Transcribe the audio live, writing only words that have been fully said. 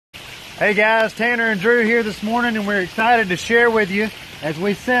Hey guys, Tanner and Drew here this morning, and we're excited to share with you as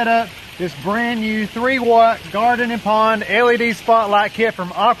we set up this brand new 3-watt garden and pond LED spotlight kit from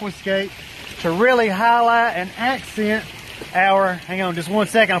Aquascape to really highlight and accent our, hang on just one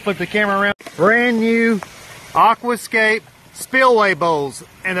second, I'll flip the camera around, brand new Aquascape spillway bowls,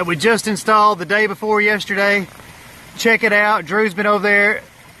 and that we just installed the day before yesterday. Check it out. Drew's been over there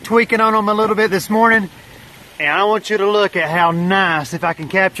tweaking on them a little bit this morning. And I want you to look at how nice, if I can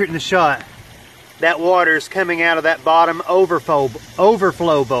capture it in the shot, that water is coming out of that bottom overflow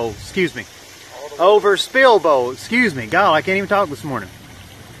bowl, excuse me. Overspill bowl, excuse me. God, I can't even talk this morning.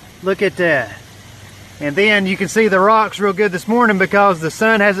 Look at that. And then you can see the rocks real good this morning because the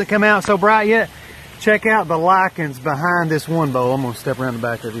sun hasn't come out so bright yet. Check out the lichens behind this one bowl. I'm gonna step around the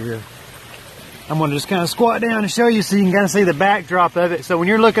back over here. I'm gonna just kind of squat down and show you so you can kind of see the backdrop of it. So when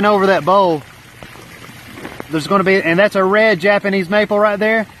you're looking over that bowl, there's going to be, and that's a red Japanese maple right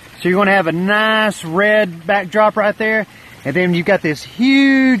there. So you're going to have a nice red backdrop right there. And then you've got this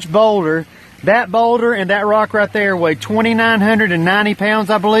huge boulder. That boulder and that rock right there weigh 2,990 pounds,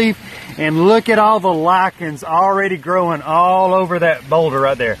 I believe. And look at all the lichens already growing all over that boulder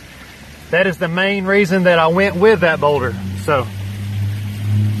right there. That is the main reason that I went with that boulder. So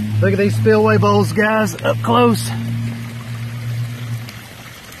look at these spillway bowls, guys, up close.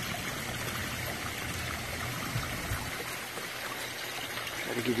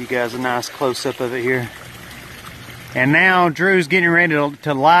 To give you guys a nice close-up of it here. And now Drew's getting ready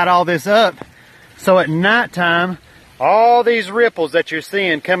to light all this up. So at nighttime, all these ripples that you're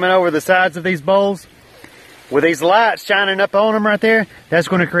seeing coming over the sides of these bowls, with these lights shining up on them right there, that's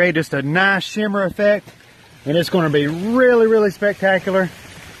going to create just a nice shimmer effect. And it's going to be really, really spectacular.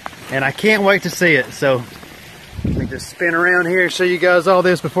 And I can't wait to see it. So let me just spin around here and show you guys all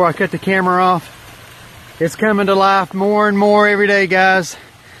this before I cut the camera off. It's coming to life more and more every day, guys.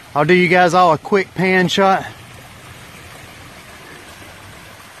 I'll do you guys all a quick pan shot.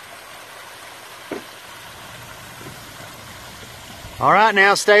 All right,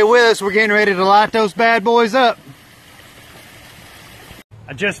 now stay with us. We're getting ready to light those bad boys up.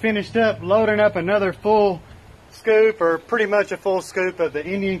 I just finished up loading up another full scoop, or pretty much a full scoop of the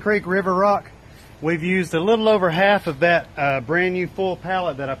Indian Creek River Rock. We've used a little over half of that brand new full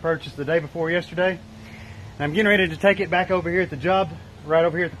pallet that I purchased the day before yesterday. And I'm getting ready to take it back over here at the job, right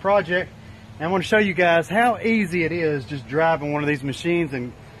over here at the project. And I want to show you guys how easy it is just driving one of these machines.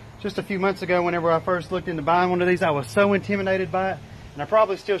 And just a few months ago, whenever I first looked into buying one of these, I was so intimidated by it. And I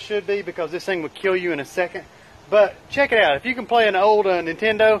probably still should be, because this thing would kill you in a second. But check it out. If you can play an old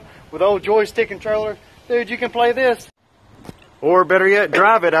Nintendo with old joystick controller, dude, you can play this. Or better yet,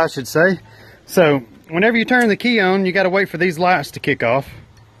 drive it, I should say. So whenever you turn the key on, you got to wait for these lights to kick off.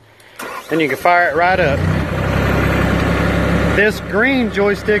 Then you can fire it right up. This green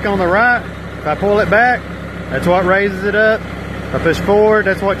joystick on the right, if I pull it back, that's what raises it up. If I push forward,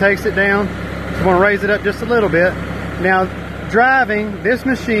 that's what takes it down. So I want to raise it up just a little bit. Now, driving this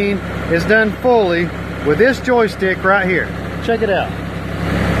machine is done fully with this joystick right here. Check it out.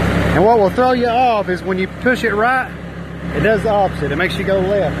 And what will throw you off is when you push it right, it does the opposite. It makes you go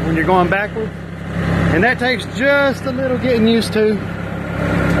left when you're going backward. And that takes just a little getting used to.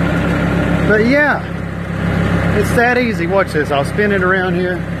 But yeah, it's that easy. Watch this. I'll spin it around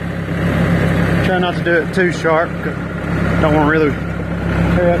here. Try not to do it too sharp. Don't want to really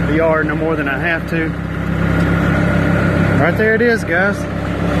tear up the yard no more than I have to. Right there it is, guys.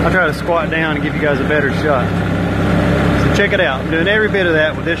 I'll try to squat down and give you guys a better shot. So check it out. I'm doing every bit of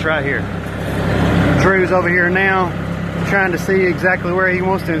that with this right here. Drew's over here now trying to see exactly where he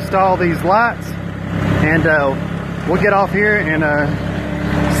wants to install these lights. And we'll get off here and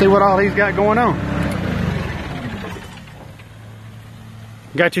see what all he's got going on.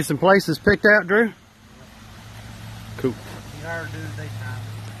 Got you some places picked out, Drew? Cool.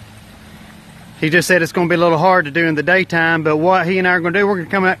 He just said it's going to be a little hard to do in the daytime, but what he and I are going to do, we're going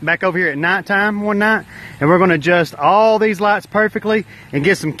to come back over here at nighttime one night, and we're going to adjust all these lights perfectly and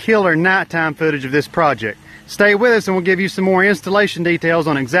get some killer nighttime footage of this project. Stay with us and we'll give you some more installation details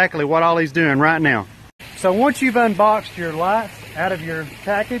on exactly what all he's doing right now. So once you've unboxed your lights out of your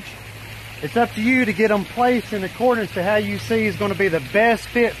package, it's up to you to get them placed in accordance to how you see is going to be the best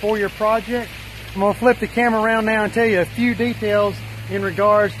fit for your project. I'm going to flip the camera around now and tell you a few details in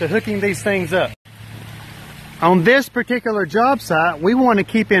regards to hooking these things up. On this particular job site, we want to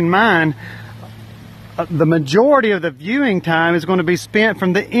keep in mind the majority of the viewing time is going to be spent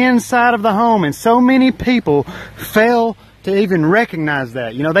from the inside of the home, and so many people fail to even recognize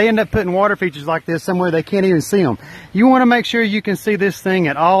that. You know, they end up putting water features like this somewhere they can't even see them. You want to make sure you can see this thing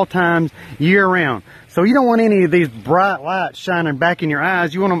at all times, year round. So you don't want any of these bright lights shining back in your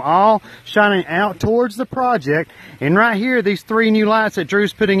eyes. You want them all shining out towards the project. And right here, these 3 new lights that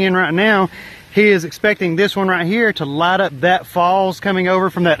Drew's putting in right now, he is expecting this one right here to light up that falls coming over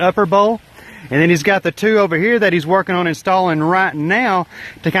from that upper bowl. And then he's got the 2 over here that he's working on installing right now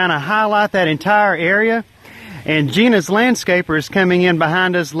to kind of highlight that entire area. And Gina's landscaper is coming in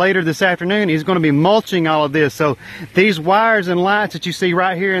behind us later this afternoon. He's going to be mulching all of this. So these wires and lights that you see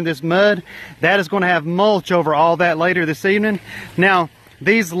right here in this mud, that is going to have mulch over all that later this evening. Now,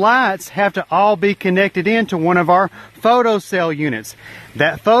 these lights have to all be connected into one of our photocell units.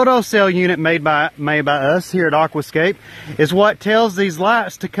 That photocell unit made by us here at Aquascape is what tells these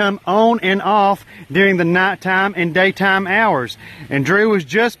lights to come on and off during the nighttime and daytime hours. And Drew was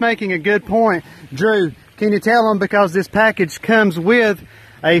just making a good point. Drew, can you tell them, because this package comes with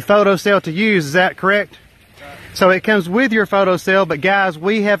a photocell to use, is that correct? Right. So it comes with your photocell, but guys,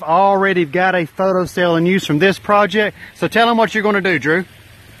 we have already got a photocell in use from this project. So tell them what you're going to do, Drew. I'm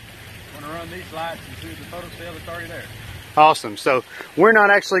going to run these lights into the photocell that's already there. Awesome. So we're not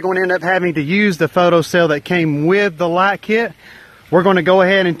actually going to end up having to use the photocell that came with the light kit. We're going to go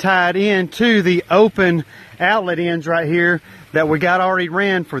ahead and tie it into the open outlet ends right here that we got already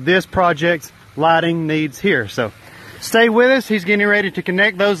ran for this project's lighting needs here. So stay with us. He's getting ready to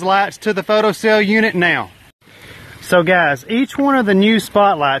connect those lights to the photocell unit now. So guys, each one of the new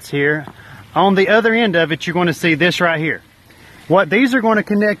spotlights here, on the other end of it, you're going to see this right here. What these are going to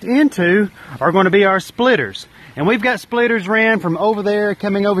connect into are going to be our splitters. And we've got splitters ran from over there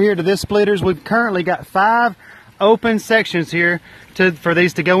coming over here to this splitters. We've currently got 5 open sections here for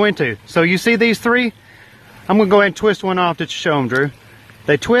these to go into. So you see these 3? I'm going to go ahead and twist one off to show them, Drew.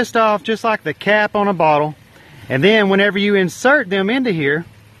 They twist off just like the cap on a bottle. And then whenever you insert them into here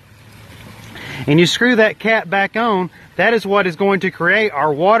and you screw that cap back on, that is what is going to create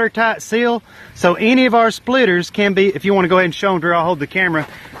our watertight seal. So any of our splitters can be, if you want to go ahead and show them, Drew, I'll hold the camera.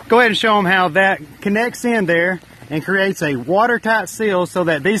 Go ahead and show them how that connects in there and creates a watertight seal so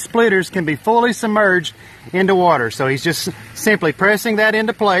that these splitters can be fully submerged into water. So he's just simply pressing that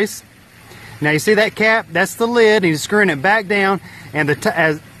into place. Now you see that cap? That's the lid. He's screwing it back down. And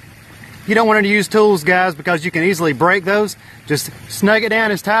as you don't want to use tools, guys, because you can easily break those. Just snug it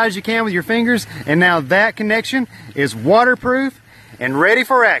down as tight as you can with your fingers. And now that connection is waterproof and ready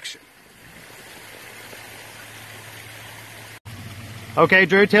for action. Okay,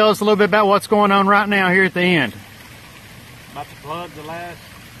 Drew, tell us a little bit about what's going on right now here at the end. About to plug the last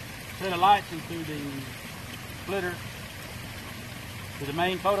set of lights into the splitter to the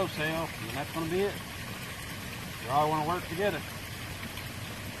main photocell, and that's going to be it. They all want to work together.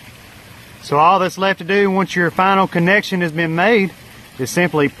 So all that's left to do once your final connection has been made is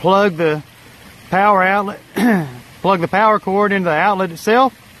simply plug the power outlet, plug the power cord into the outlet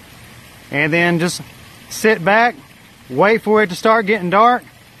itself, and then just sit back, wait for it to start getting dark,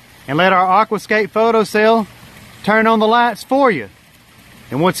 and let our Aquascape photocell turn on the lights for you.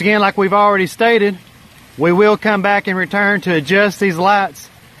 And once again, like we've already stated, we will come back and return to adjust these lights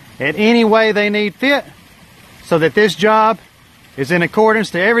in any way they need fit so that this job is in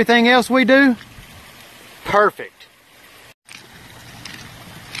accordance to everything else we do. Perfect.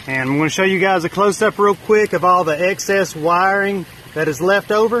 And I'm going to show you guys a close-up real quick of all the excess wiring that is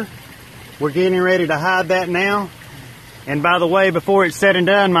left over. We're getting ready to hide that now. And by the way, before it's said and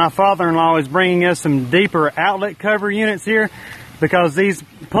done, my father-in-law is bringing us some deeper outlet cover units here because these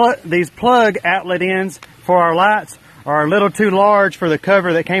plug outlet ends for our lights are a little too large for the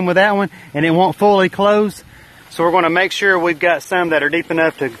cover that came with that one, and it won't fully close. So we're going to make sure we've got some that are deep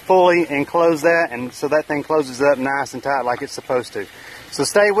enough to fully enclose that, and so that thing closes up nice and tight like it's supposed to. So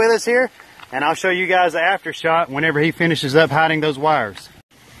stay with us here, and I'll show you guys the after shot whenever he finishes up hiding those wires.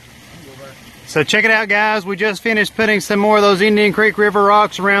 So check it out, guys. We just finished putting some more of those Indian Creek River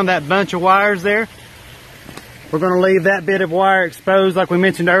rocks around that bunch of wires there. We're going to leave that bit of wire exposed like we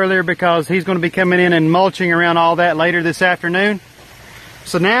mentioned earlier because he's going to be coming in and mulching around all that later this afternoon.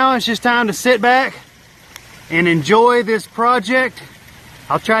 So now it's just time to sit back and enjoy this project.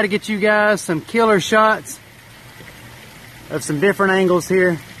 I'll try to get you guys some killer shots of some different angles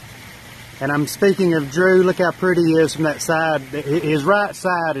here. And I'm speaking of Drew. Look how pretty he is from that side. His right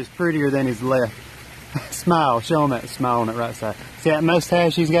side is prettier than his left. Smile. Show him that smile on that right side. See that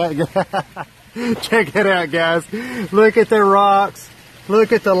mustache he's got? Check it out, guys. Look at the rocks.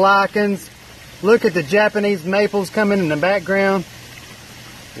 Look at the lichens. Look at the Japanese maples coming in the background.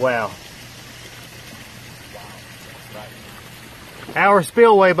 Wow. Our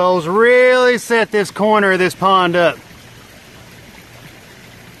spillway bowls really set this corner of this pond up.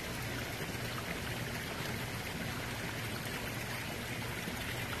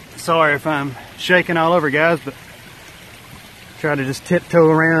 Sorry if I'm shaking all over, guys, but try to just tiptoe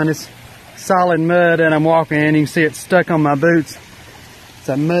around this solid mud that I'm walking in. You can see it's stuck on my boots. It's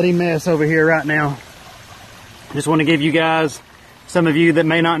a muddy mess over here right now. Just want to give you guys, some of you that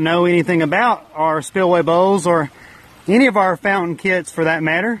may not know anything about our spillway bowls or any of our fountain kits for that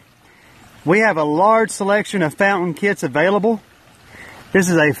matter, we have a large selection of fountain kits available. This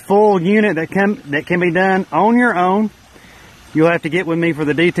is a full unit that can be done on your own. You'll have to get with me for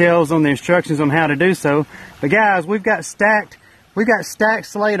the details on the instructions on how to do so. But guys, we've got stacked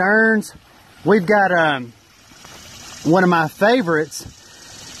slate urns. We've got one of my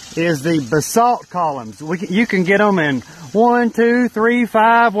favorites is the basalt columns. You can get them in 1, 2, 3,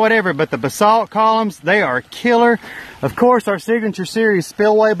 5, whatever, but the basalt columns, they are killer. Of course, our signature series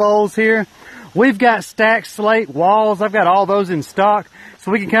spillway bowls here. We've got stacked slate walls. I've got all those in stock.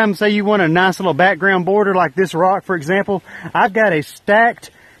 So we can come, say you want a nice little background border like this rock, for example. I've got a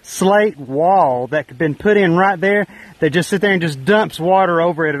stacked slate wall that's been put in right there that just sit there and just dumps water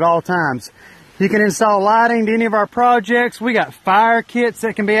over it at all times. You can install lighting to any of our projects. We got fire kits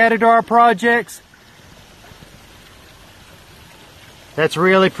that can be added to our projects. That's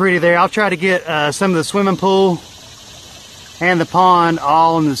really pretty there. I'll try to get some of the swimming pool and the pond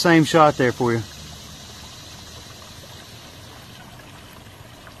all in the same shot there for you.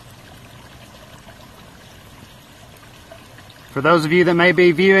 For those of you that may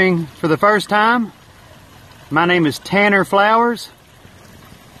be viewing for the first time, my name is Tanner Flowers.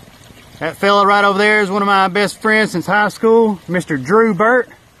 That fella right over there is one of my best friends since high school, Mr. Drew Burt.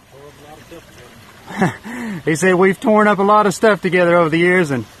 He said we've torn up a lot of stuff together over the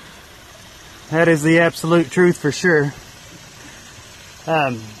years, and that is the absolute truth for sure.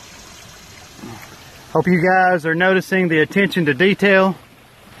 Hope you guys are noticing the attention to detail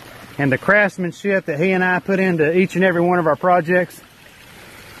and the craftsmanship that he and I put into each and every one of our projects.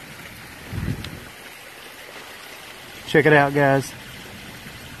 Check it out, guys.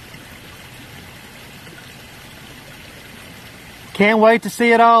 Can't wait to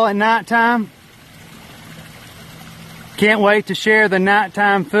see it all at nighttime. Can't wait to share the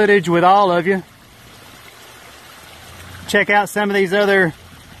nighttime footage with all of you. Check out some of these other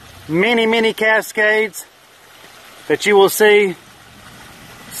mini cascades that you will see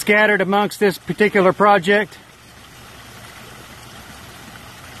scattered amongst this particular project.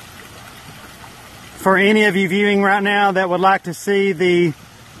 For any of you viewing right now that would like to see the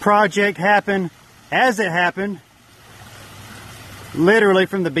project happen as it happened, literally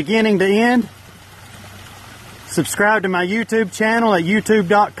from the beginning to end, subscribe to my YouTube channel at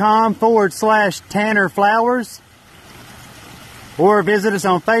youtube.com/Tanner Flowers, or visit us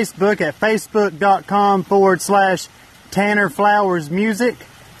on Facebook at facebook.com/Tanner Flowers Music,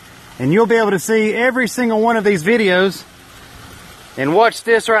 and you'll be able to see every single one of these videos and watch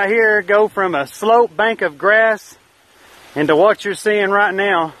this right here go from a slope bank of grass into what you're seeing right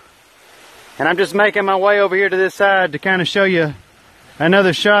now. And I'm just making my way over here to this side to kind of show you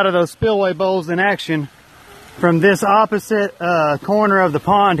another shot of those spillway bowls in action from this opposite corner of the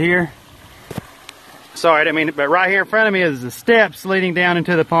pond here. Sorry, I didn't mean it, but right here in front of me is the steps leading down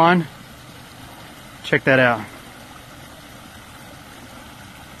into the pond. Check that out.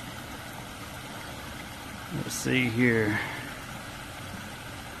 Let's see here.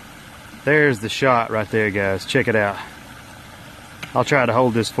 There's the shot right there, guys. Check it out. I'll try to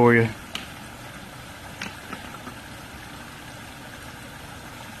hold this for you.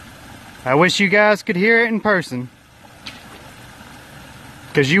 I wish you guys could hear it in person,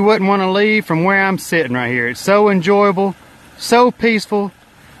 because you wouldn't want to leave from where I'm sitting right here. It's so enjoyable, so peaceful,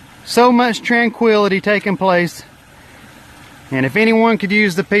 so much tranquility taking place. And if anyone could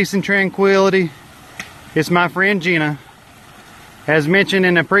use the peace and tranquility, it's my friend Gina. As mentioned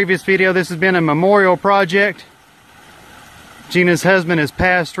in a previous video, this has been a memorial project. Gina's husband has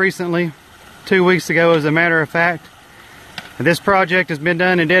passed recently, 2 weeks ago as a matter of fact. And this project has been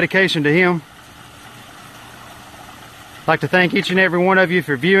done in dedication to him. I'd like to thank each and every one of you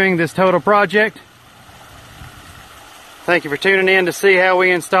for viewing this total project. Thank you for tuning in to see how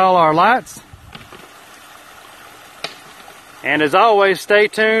we install our lights. And as always, stay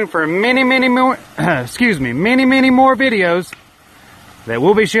tuned for many more videos that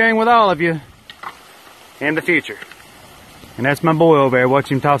we'll be sharing with all of you in the future. And that's my boy over there. Watch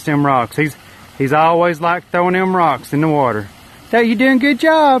him toss them rocks. He's always like throwing them rocks in the water. So you're doing a good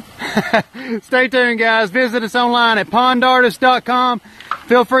job. Stay tuned, guys. Visit us online at pondartist.com.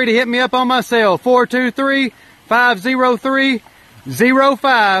 Feel free to hit me up on my cell,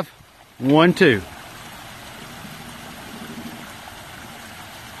 423-503-0512.